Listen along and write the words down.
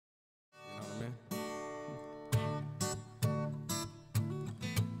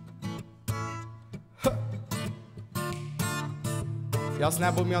Y'all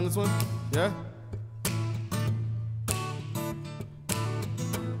snap with me on this one? Yeah?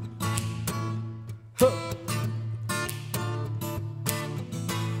 Huh.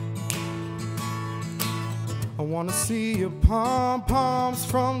 I wanna see your pom-poms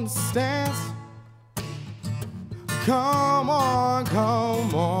from the stands. Come on,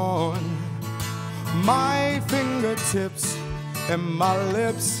 come on. My fingertips and my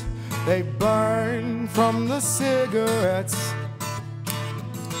lips, they burn from the cigarettes.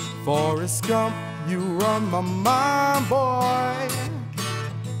 Forrest Gump, you run my mind, boy.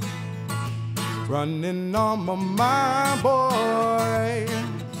 Running on my mind, boy.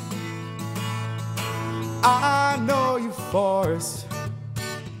 I know you, Forrest.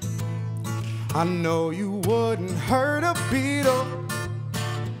 I know you wouldn't hurt a beetle.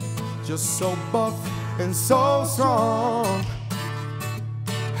 Just so buff and so strong.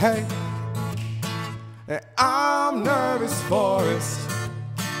 Hey, and I'm nervous, Forrest.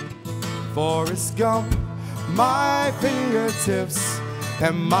 Forrest Gump, my fingertips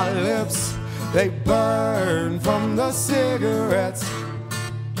and my lips, they burn from the cigarettes.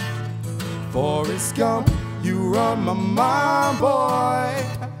 Forrest Gump, you run my mind, boy.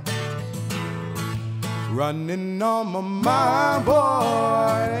 Running on my mind,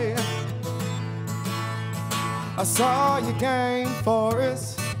 boy. I saw your game,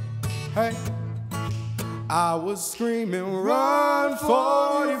 Forrest. Hey, I was screaming, run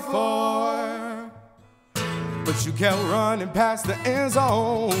 44, but you kept running past the end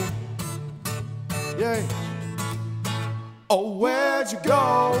zone. Yeah. Oh, where'd you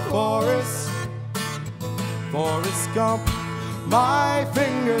go, Forrest? Forrest Gump, my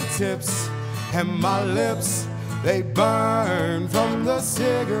fingertips and my lips, they burn from the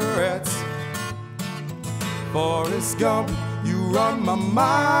cigarettes. Forrest Gump, you run my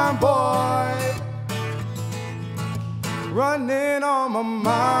mind, boy. Running on my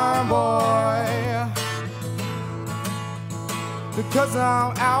mind, boy. Because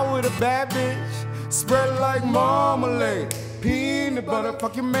I'm out with a bad bitch, spread like marmalade, peanut butter,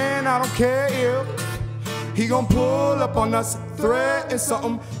 fucking man, I don't care if he gon' pull up on us, threaten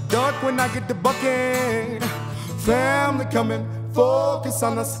something, duck when I get the bucking. Family coming, focus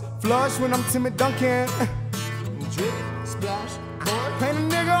on us, flush when I'm timid dunking. Drip, splash, boy. Paint a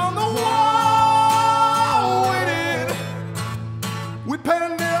nigga on the wall with it. We paint a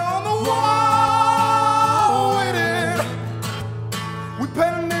nigga on the wall with it. We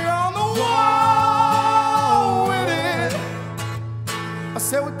paint a nigga on the wall with it. I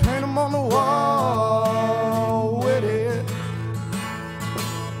said we paint him on the wall with it.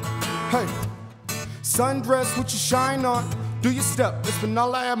 Hey, sundress with your shine on. Do your step, it's been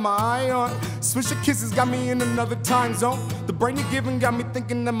all I had my eye on. Switch your kisses got me in another time zone. The brain you're giving got me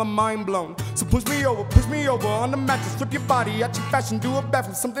thinking that my mind blown. So push me over on the mattress. Flip your body out your fashion, do a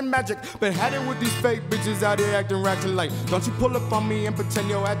bathroom, something magic. Been had it with these fake bitches out here acting ratchet like. Don't you pull up on me and pretend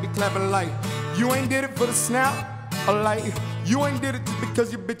your ass be clapping like. You ain't did it for the snap, or like. You ain't did it just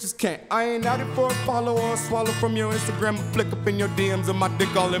because your bitches can't. I ain't out it for a follow or a swallow from your Instagram or flick up in your DMs and my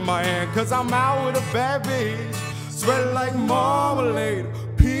dick all in my hand. Cause I'm out with a bad bitch. Spread like marmalade,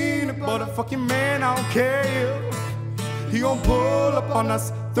 peanut butter, fucking man, I don't care if he gon' pull up on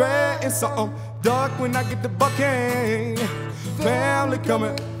us, threaten something, duck when I get the bucking. Family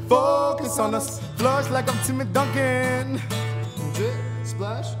coming, focus on us, flush like I'm timid dunking. Drip,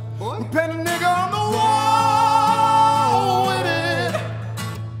 splash, boy. We paint a nigga on the wall with it.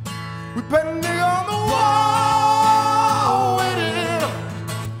 We paint a nigga on the wall with it.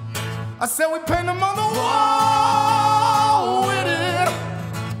 I said we paint him on the wall with it.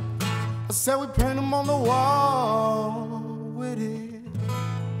 I said we paint him on the wall with it.